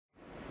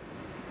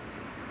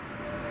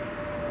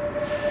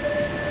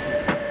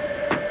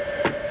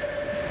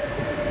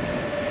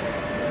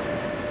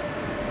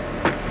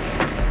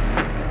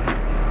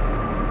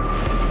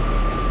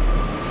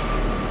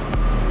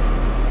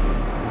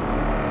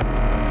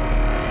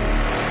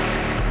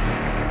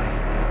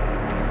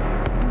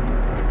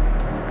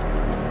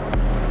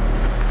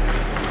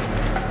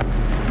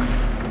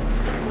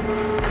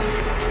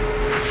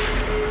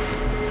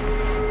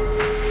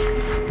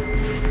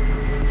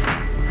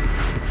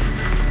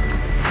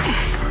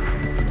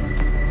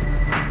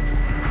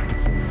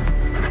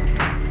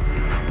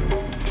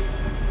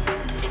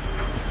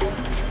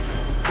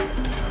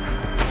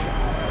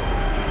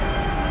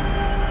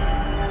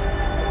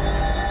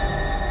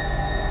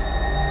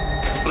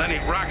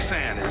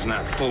Roxanne is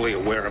not fully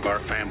aware of our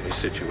family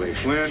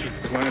situation.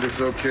 Clint is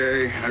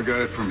okay. I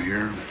got it from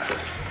here.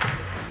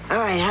 All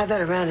right, how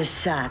about a round of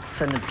shots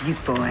from the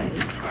Butte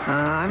boys?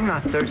 I'm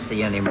not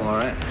thirsty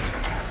anymore.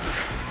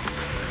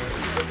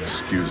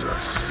 Excuse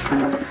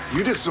us.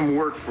 You did some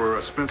work for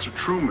Spencer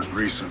Truman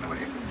recently,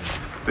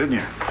 didn't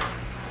you?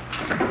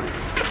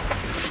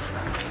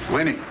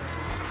 Lenny,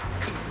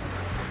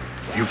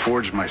 you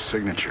forged my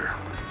signature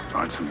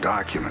on some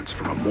documents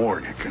from a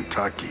morgue in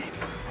Kentucky.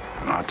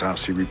 An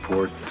autopsy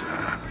report,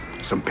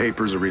 some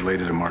papers are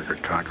related to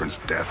Margaret Cochran's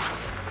death.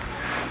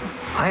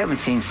 I haven't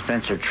seen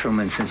Spencer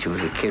Truman since he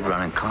was a kid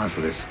running cons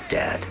with his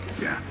dad.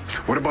 Yeah.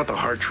 What about the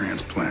heart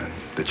transplant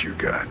that you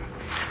got?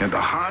 And the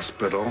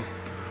hospital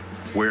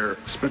where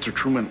Spencer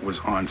Truman was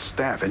on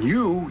staff. And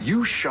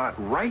you shot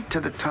right to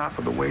the top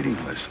of the waiting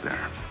list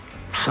there.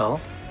 So?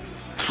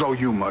 So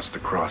you must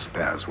have crossed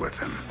paths with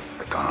him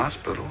at the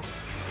hospital.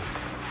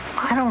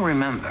 I don't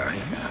remember.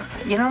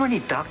 You know how many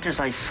doctors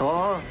I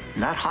saw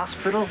in that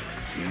hospital?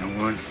 You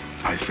know what?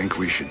 I think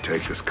we should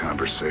take this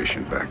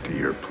conversation back to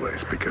your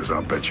place, because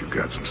I'll bet you've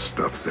got some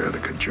stuff there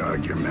that could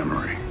jog your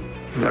memory.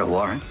 You got a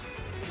warrant?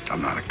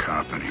 I'm not a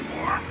cop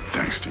anymore,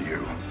 thanks to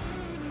you.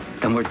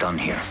 Then we're done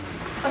here.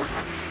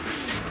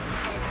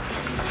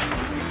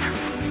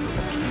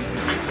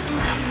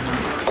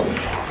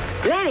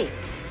 Lenny!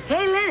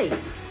 Hey, Lenny!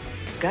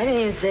 Guy didn't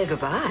even say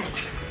goodbye.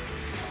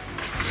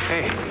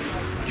 Hey,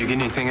 did you get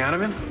anything out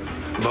of him?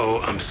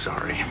 Bo, I'm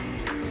sorry.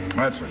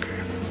 That's okay.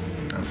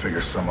 I'll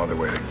figure some other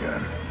way to get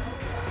him.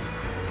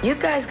 You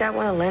guys got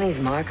one of Lenny's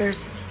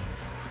markers?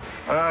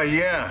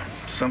 Yeah,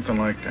 something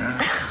like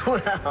that.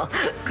 Well,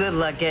 good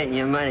luck getting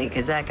your money,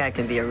 because that guy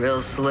can be a real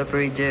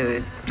slippery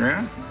dude.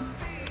 Yeah?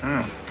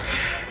 Oh.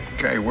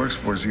 The guy he works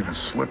for is even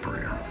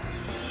slipperier.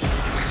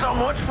 So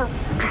much for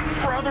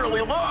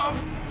brotherly love.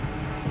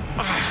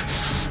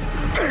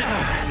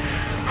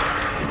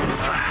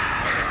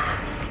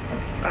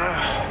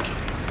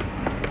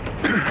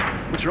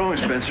 What's wrong,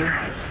 Spencer?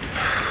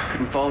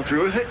 Couldn't follow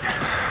through with it?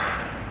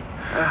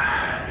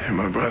 You're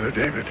my brother,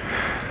 David.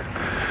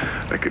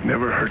 I could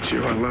never hurt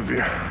you. I love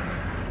you.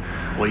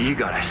 Well, you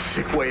got a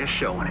sick way of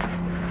showing it.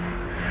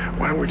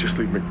 Why don't we just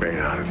leave McBain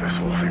out of this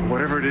whole thing?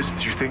 Whatever it is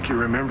that you think you're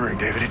remembering,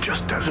 David, it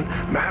just doesn't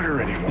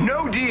matter anymore.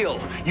 No deal.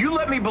 You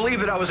let me believe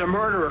that I was a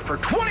murderer for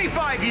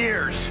 25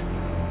 years.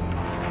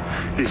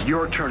 It is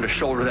your turn to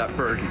shoulder that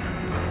burden.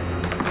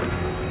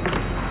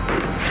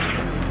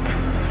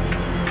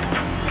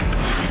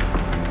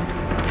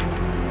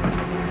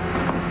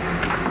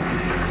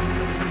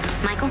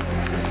 Michael?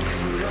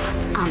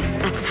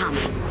 That's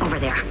Tommy, over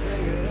there.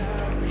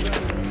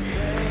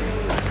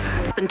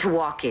 Happened to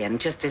walk in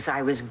just as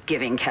I was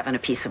giving Kevin a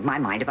piece of my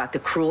mind about the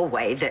cruel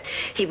way that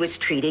he was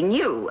treating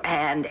you.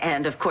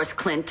 And of course,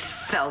 Clint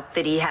felt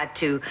that he had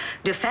to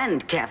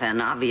defend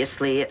Kevin.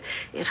 Obviously,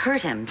 it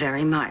hurt him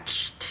very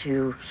much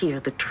to hear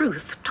the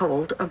truth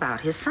told about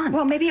his son.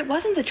 Well, maybe it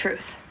wasn't the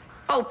truth.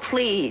 Oh,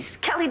 please.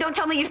 Kelly, don't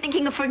tell me you're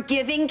thinking of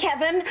forgiving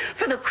Kevin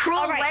for the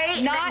cruel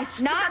way.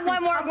 Not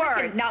one more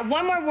word. Not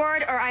one more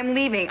word or I'm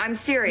leaving. I'm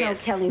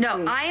serious. No, Kelly, no,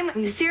 please,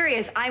 I'm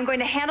serious. I'm going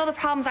to handle the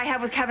problems I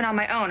have with Kevin on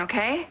my own,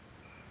 okay?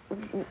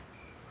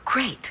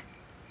 Great.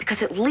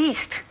 Because at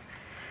least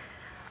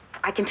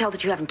I can tell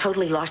that you haven't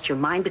totally lost your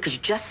mind, because you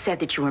just said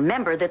that you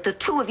remember that the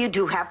two of you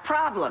do have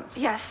problems.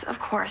 Yes, of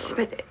course.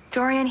 But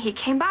Dorian, he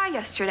came by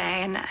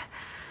yesterday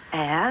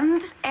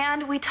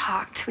and we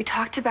talked. We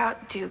talked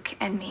about Duke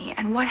and me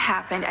and what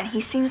happened, and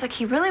he seems like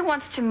he really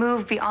wants to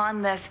move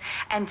beyond this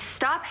and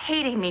stop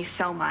hating me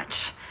so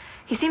much.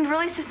 He seemed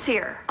really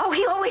sincere. Oh,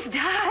 he always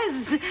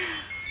does.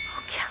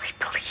 Oh, Kelly,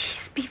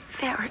 please be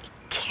very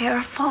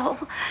careful.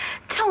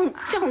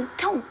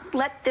 Don't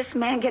let this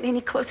man get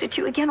any closer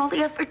to you again. All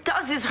he ever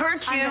does is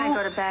hurt you. I'm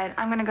gonna go to bed.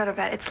 I'm gonna go to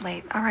bed. It's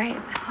late, all right?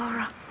 All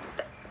right.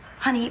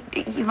 Honey,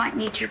 you might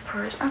need your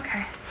purse.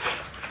 Okay.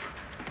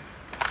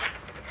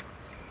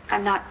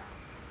 I'm not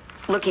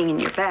looking in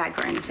your bag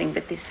or anything,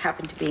 but this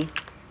happened to be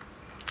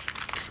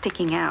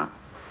sticking out.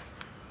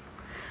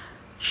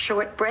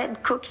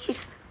 Shortbread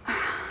cookies?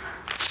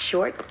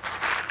 Short?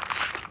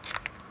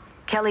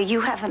 Kelly,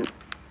 you haven't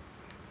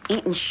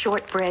eaten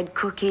shortbread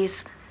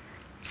cookies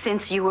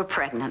since you were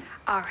pregnant.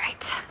 All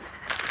right.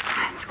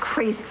 It's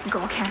crazy. A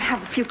girl can't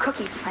have a few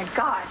cookies. My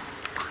God.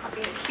 I'll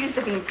be accused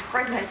of being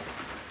pregnant.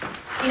 Do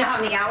you know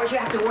how many hours you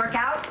have to work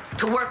out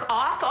to work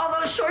off all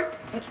those short...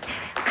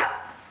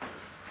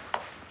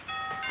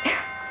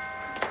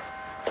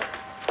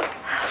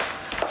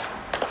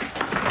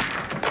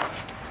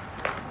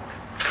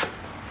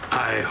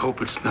 I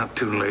hope it's not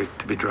too late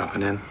to be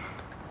dropping in.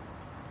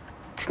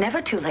 It's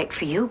never too late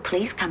for you.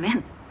 Please come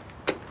in.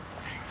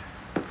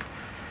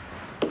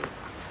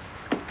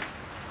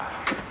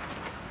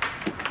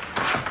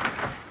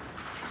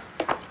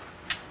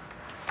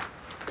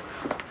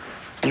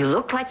 You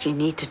look like you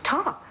need to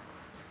talk.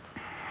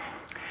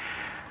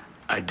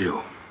 I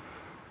do.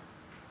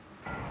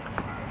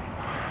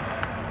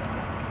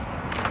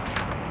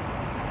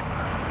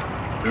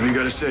 Whatever you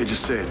gotta say,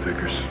 just say it,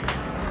 Vickers.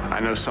 I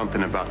know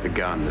something about the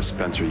gun that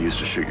Spencer used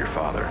to shoot your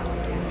father.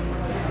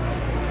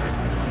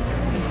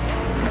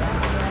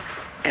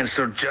 And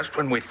so just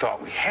when we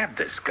thought we had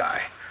this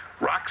guy,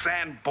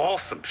 Roxanne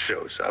Balsam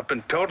shows up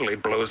and totally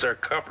blows our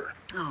cover.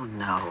 Oh,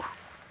 no.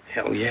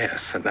 Hell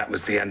yes, and that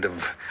was the end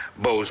of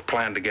Beau's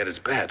plan to get his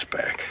badge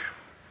back.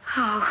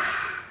 Oh.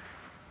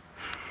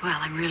 Well,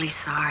 I'm really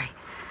sorry.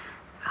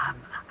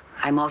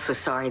 I'm also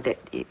sorry that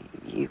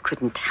you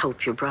couldn't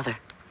help your brother.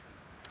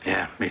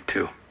 Yeah, me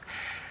too.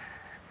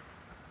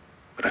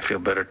 But I feel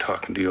better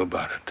talking to you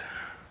about it.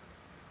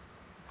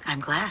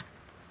 I'm glad.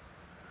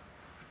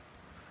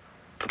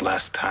 The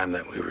last time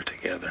that we were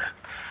together,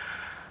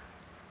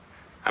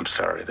 I'm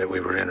sorry that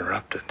we were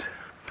interrupted.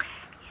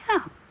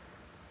 Yeah,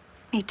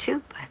 me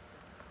too, but,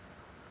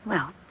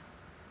 well,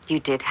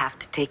 you did have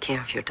to take care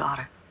of your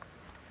daughter.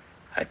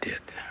 I did.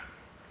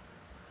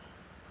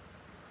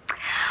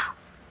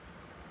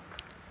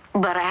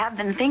 But I have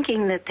been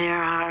thinking that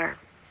there are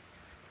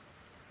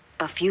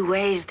a few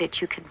ways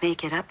that you could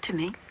make it up to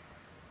me.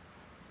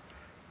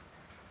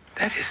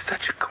 That is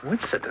such a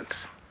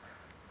coincidence.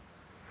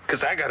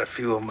 Because I got a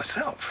few of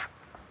myself.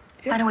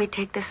 Why don't we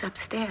take this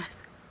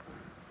upstairs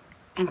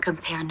and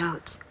compare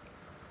notes?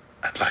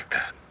 I'd like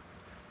that.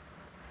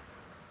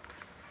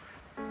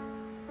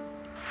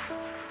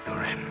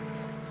 Dorian,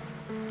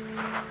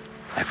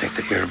 I think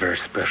that you're a very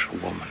special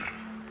woman.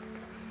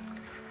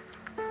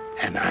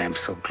 And I am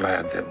so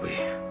glad that we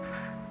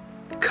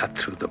cut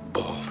through the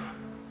bull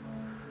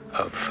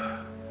of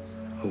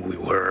who we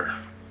were,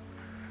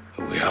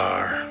 who we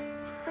are,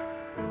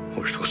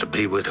 who we're supposed to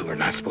be with, who we're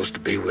not supposed to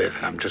be with.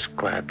 And I'm just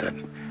glad that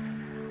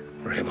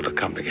we're able to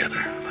come together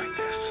like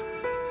this.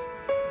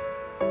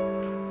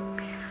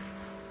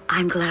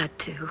 I'm glad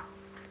too.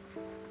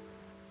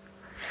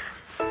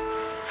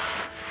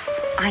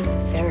 I'm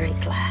very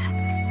glad.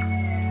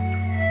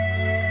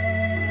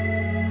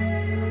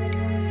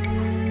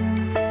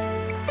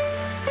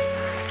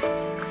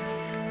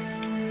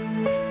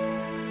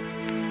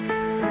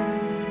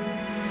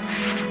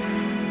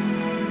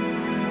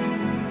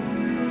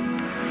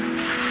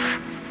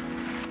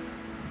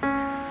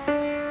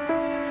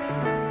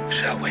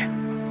 Shall we?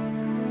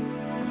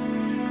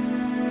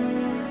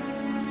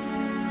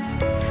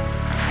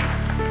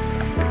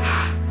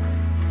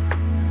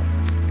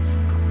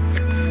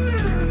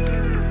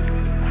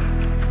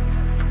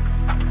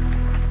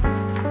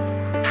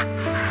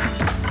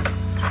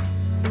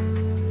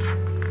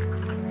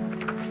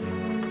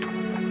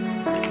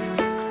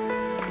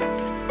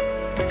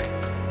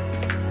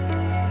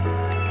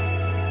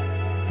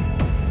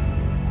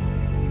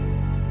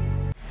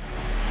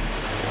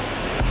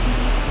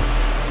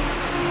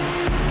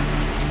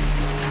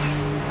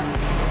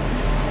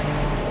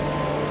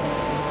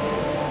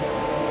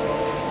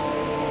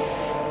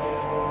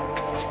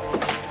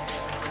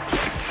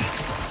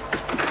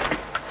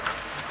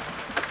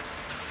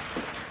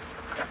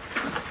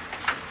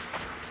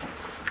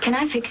 Can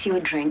I fix you a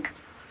drink?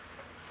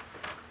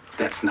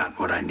 That's not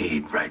what I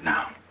need right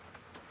now.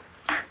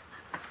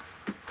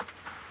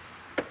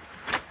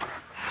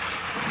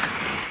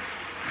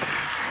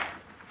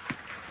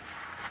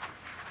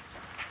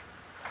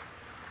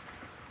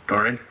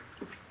 Dorian?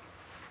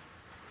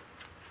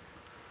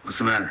 What's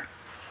the matter?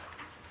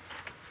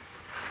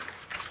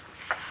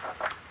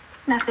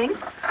 Nothing.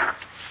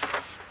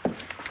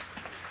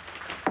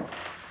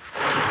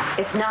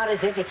 It's not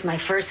as if it's my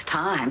first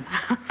time.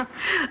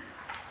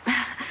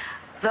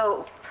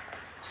 Though,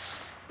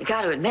 you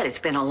got to admit, it's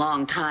been a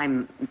long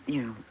time,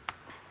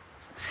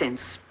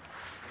 since,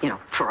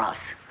 for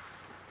us.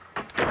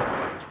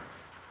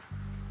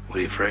 What are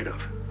you afraid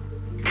of?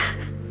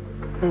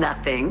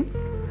 Nothing.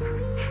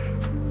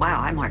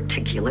 Wow, I'm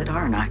articulate,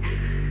 aren't I?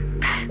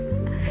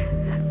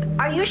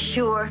 Are you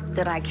sure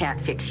that I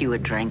can't fix you a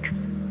drink?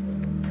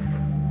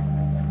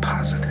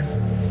 Positive.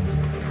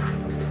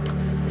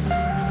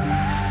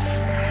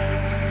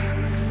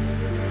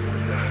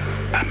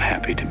 I'm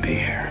happy to be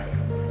here.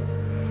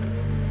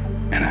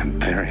 And I'm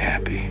very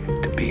happy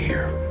to be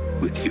here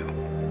with you.